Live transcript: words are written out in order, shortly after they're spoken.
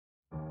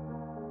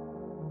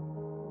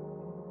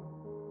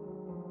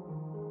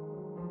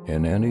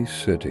In any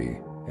city,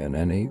 in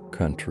any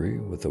country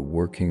with a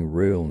working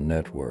rail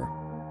network,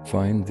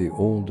 find the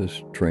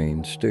oldest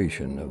train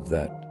station of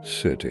that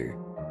city.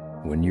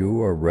 When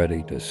you are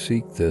ready to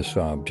seek this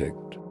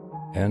object,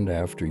 and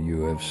after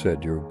you have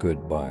said your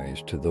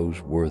goodbyes to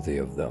those worthy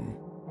of them,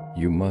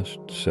 you must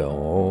sell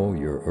all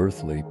your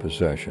earthly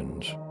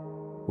possessions,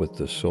 with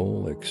the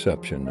sole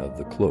exception of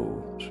the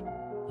clothes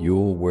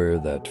you'll wear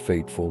that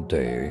fateful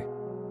day.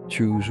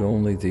 Choose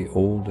only the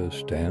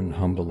oldest and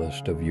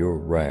humblest of your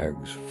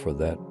rags for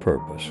that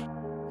purpose.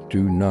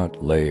 Do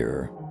not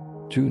layer.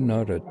 Do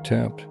not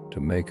attempt to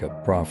make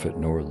a profit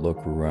nor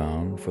look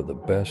around for the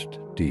best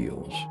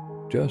deals.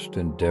 Just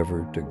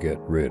endeavor to get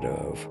rid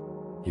of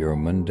your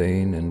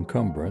mundane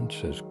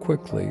encumbrance as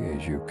quickly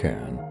as you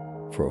can,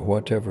 for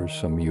whatever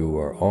sum you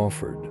are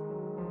offered.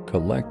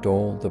 Collect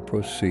all the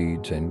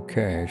proceeds in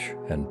cash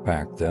and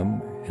pack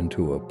them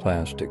into a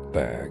plastic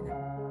bag.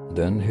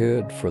 Then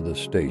head for the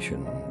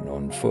station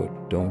on foot.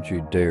 Don't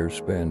you dare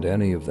spend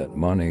any of that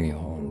money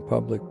on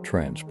public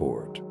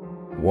transport,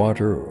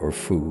 water, or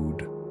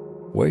food.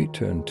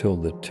 Wait until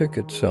the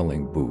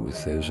ticket-selling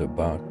booth is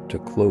about to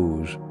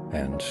close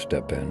and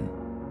step in.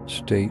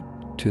 State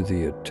to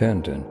the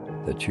attendant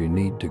that you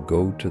need to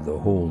go to the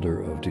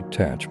holder of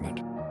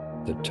detachment.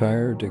 The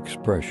tired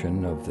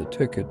expression of the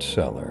ticket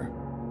seller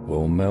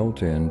will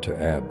melt into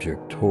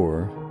abject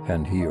horror,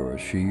 and he or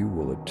she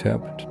will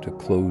attempt to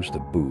close the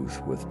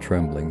booth with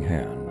trembling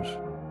hands.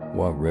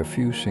 While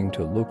refusing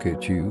to look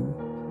at you,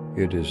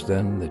 it is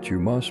then that you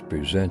must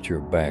present your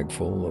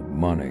bagful of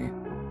money.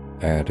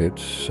 At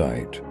its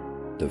sight,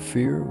 the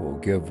fear will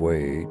give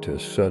way to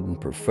sudden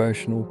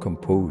professional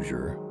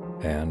composure,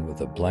 and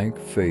with a blank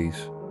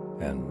face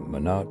and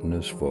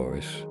monotonous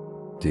voice,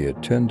 the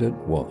attendant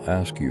will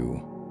ask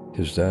you,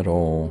 "Is that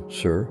all,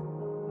 sir?"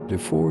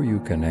 Before you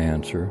can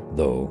answer,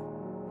 though,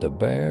 the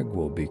bag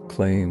will be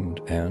claimed,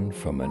 and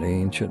from an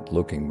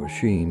ancient-looking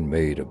machine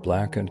made of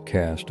blackened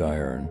cast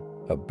iron,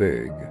 a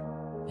big,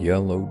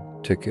 yellowed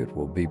ticket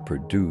will be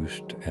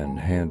produced and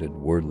handed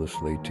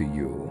wordlessly to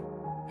you.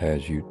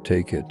 As you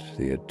take it,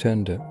 the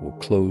attendant will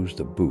close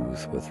the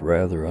booth with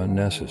rather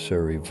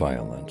unnecessary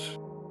violence.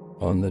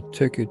 On the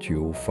ticket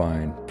you will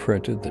find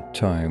printed the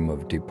time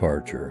of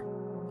departure,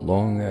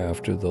 long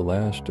after the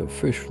last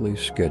officially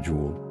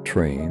scheduled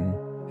train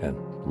and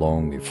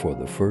long before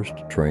the first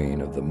train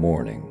of the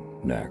morning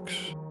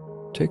next.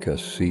 Take a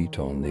seat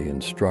on the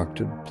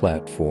instructed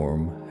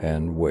platform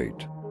and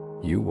wait.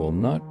 You will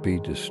not be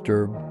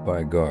disturbed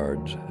by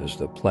guards as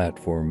the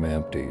platform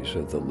empties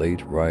of the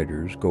late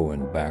riders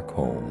going back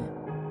home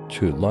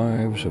to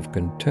lives of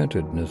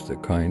contentedness, the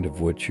kind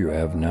of which you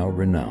have now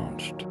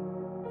renounced.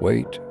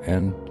 Wait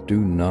and do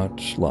not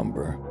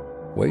slumber.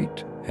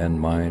 Wait and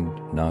mind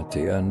not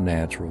the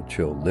unnatural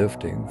chill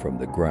lifting from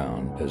the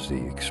ground as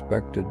the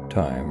expected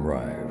time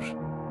arrives,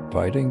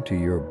 biting to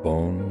your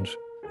bones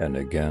and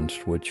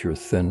against which your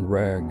thin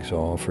rags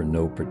offer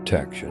no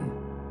protection.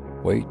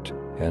 Wait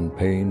and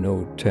pay no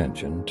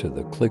attention to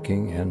the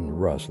clicking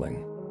and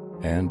rustling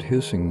and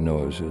hissing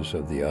noises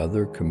of the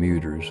other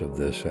commuters of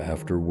this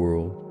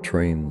afterworld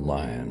train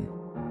line.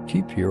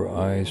 Keep your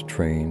eyes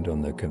trained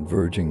on the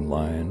converging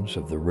lines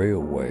of the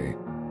railway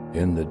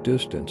in the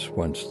distance,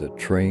 whence the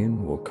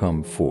train will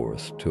come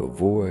forth to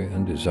avoid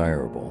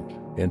undesirable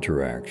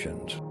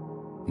interactions.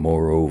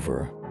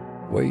 Moreover,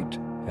 wait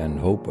and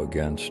hope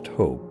against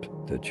hope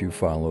that you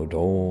followed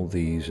all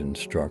these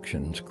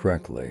instructions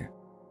correctly,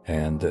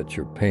 and that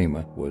your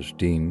payment was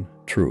deemed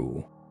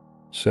true.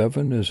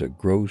 7 is a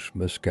gross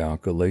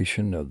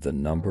miscalculation of the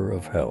number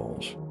of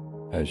hells,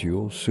 as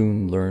you'll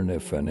soon learn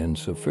if an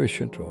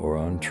insufficient or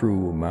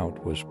untrue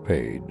amount was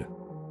paid,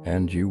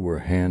 and you were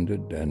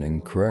handed an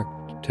incorrect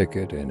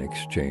ticket in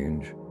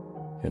exchange,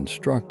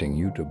 instructing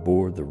you to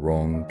board the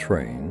wrong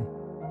train.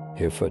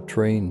 If a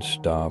train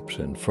stops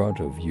in front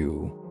of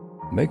you,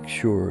 make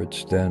sure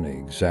it's then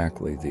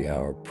exactly the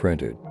hour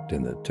printed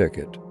in the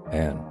ticket,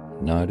 and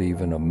not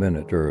even a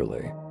minute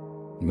early.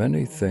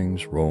 Many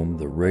things roam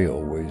the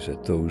railways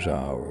at those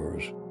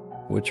hours,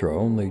 which are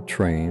only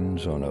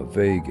trains on a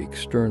vague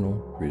external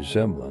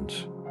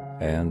resemblance,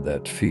 and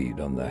that feed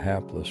on the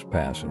hapless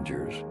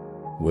passengers,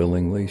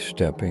 willingly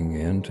stepping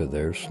into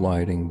their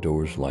sliding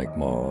doors like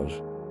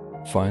moths.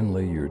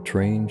 Finally, your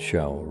train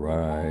shall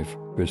arrive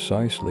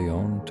precisely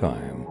on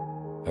time,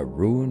 a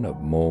ruin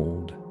of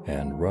mold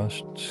and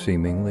rust,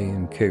 seemingly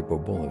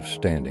incapable of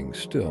standing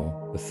still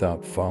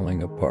without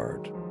falling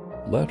apart,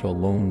 let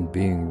alone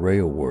being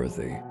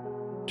railworthy.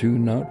 Do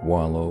not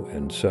wallow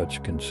in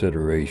such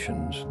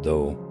considerations,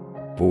 though.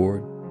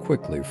 Board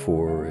quickly,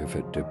 for if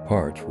it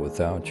departs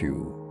without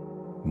you,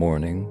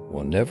 morning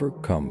will never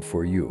come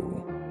for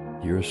you.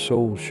 Your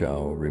soul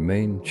shall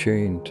remain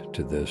chained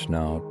to this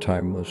now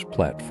timeless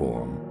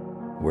platform,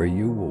 where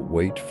you will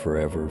wait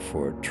forever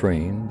for a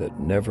train that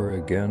never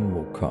again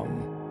will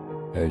come.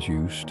 As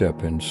you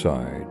step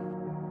inside,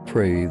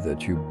 pray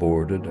that you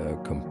boarded a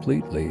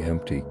completely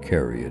empty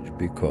carriage,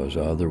 because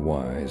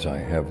otherwise I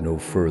have no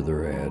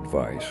further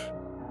advice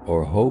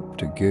or hope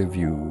to give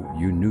you.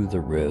 You knew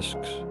the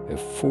risks if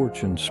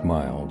fortune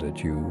smiled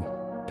at you,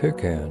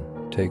 Pick and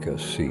take a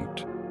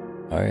seat.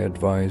 I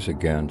advise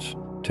against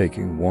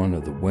taking one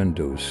of the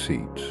window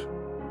seats.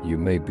 You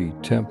may be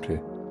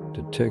tempted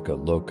to take a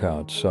look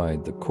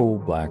outside the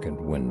coal-blackened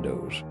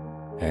windows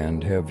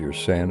and have your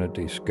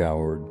sanity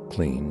scoured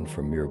clean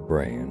from your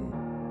brain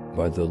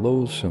by the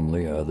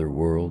loathsomely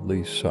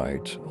otherworldly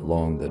sights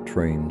along the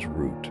train's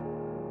route.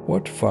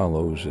 What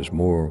follows is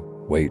more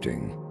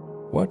waiting.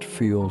 What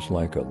feels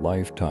like a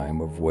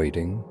lifetime of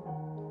waiting,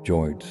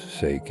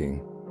 joints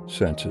aching,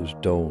 senses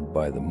dulled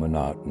by the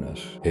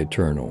monotonous,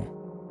 eternal,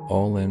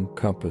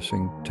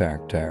 all-encompassing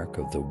tack-tack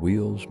of the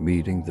wheels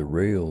meeting the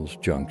rails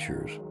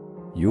junctures.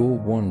 You'll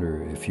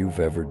wonder if you've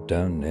ever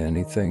done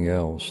anything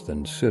else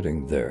than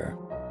sitting there,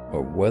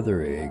 or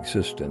whether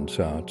existence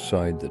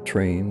outside the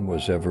train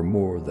was ever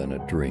more than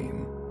a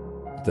dream.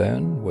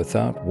 Then,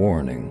 without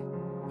warning,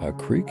 a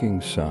creaking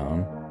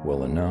sound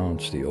will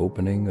announce the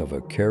opening of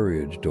a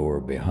carriage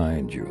door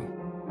behind you,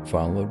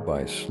 followed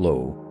by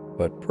slow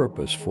but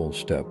purposeful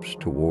steps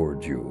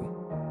toward you.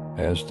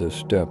 As the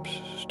steps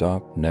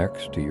stop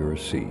next to your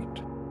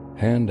seat,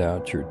 hand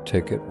out your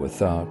ticket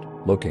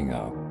without looking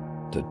up.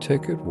 The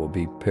ticket will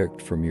be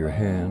picked from your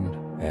hand,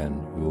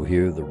 and you'll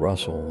hear the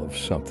rustle of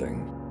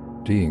something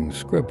being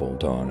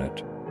scribbled on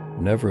it.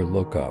 Never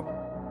look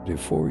up.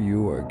 Before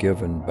you are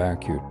given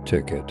back your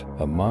ticket,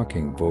 a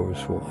mocking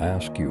voice will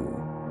ask you,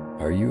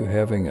 "Are you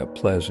having a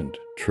pleasant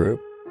trip?"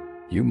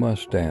 You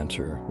must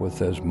answer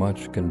with as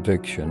much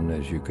conviction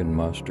as you can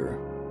muster.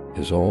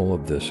 Is all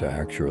of this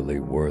actually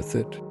worth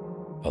it?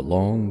 A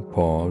long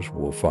pause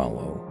will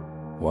follow,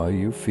 while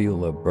you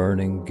feel a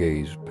burning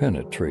gaze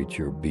penetrate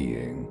your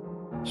being,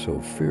 so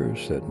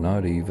fierce that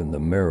not even the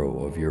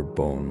marrow of your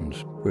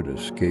bones could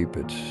escape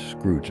its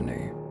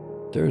scrutiny.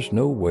 There's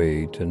no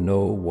way to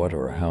know what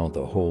or how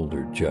the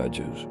holder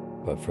judges,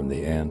 but from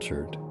the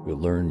answer you'll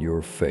learn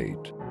your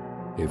fate.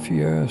 If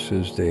yes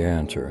is the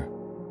answer,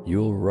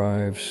 you'll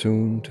arrive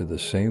soon to the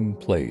same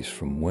place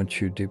from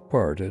whence you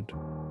departed,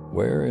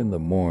 where in the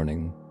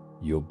morning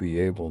you'll be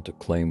able to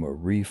claim a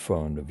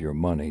refund of your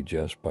money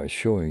just by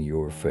showing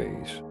your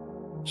face.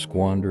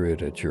 Squander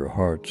it at your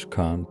heart's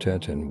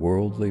content and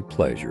worldly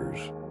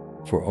pleasures,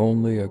 for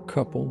only a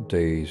couple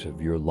days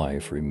of your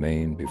life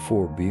remain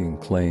before being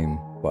claimed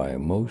by a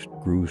most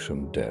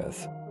gruesome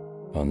death.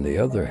 On the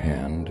other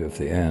hand, if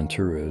the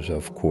answer is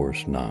of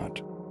course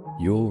not,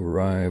 you'll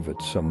arrive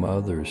at some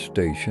other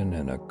station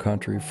in a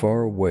country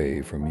far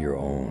away from your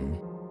own,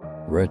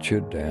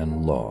 wretched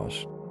and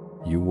lost.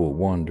 You will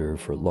wander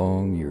for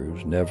long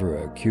years, never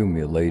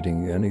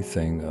accumulating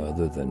anything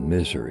other than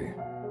misery.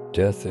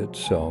 Death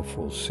itself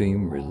will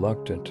seem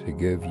reluctant to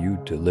give you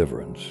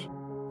deliverance,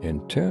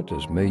 intent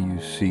as may you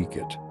seek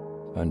it,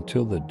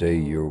 until the day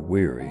your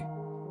weary,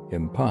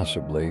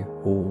 impossibly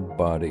old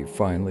body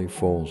finally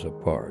falls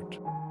apart.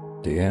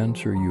 The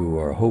answer you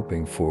are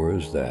hoping for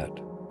is that,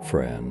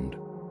 friend,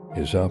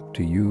 is up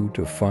to you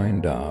to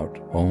find out.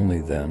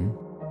 Only then,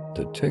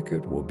 the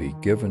ticket will be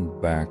given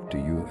back to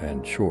you,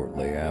 and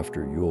shortly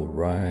after you'll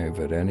arrive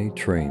at any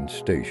train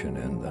station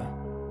in the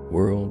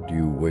world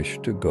you wish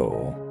to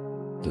go.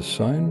 The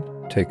signed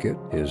ticket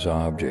is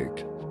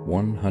Object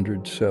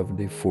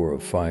 174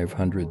 of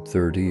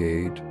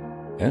 538.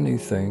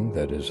 Anything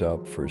that is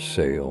up for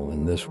sale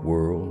in this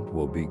world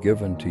will be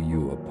given to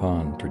you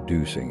upon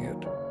producing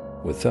it,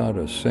 without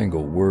a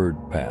single word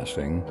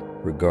passing.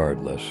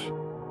 Regardless,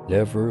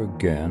 never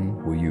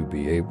again will you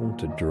be able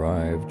to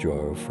derive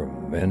joy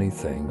from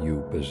anything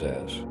you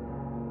possess.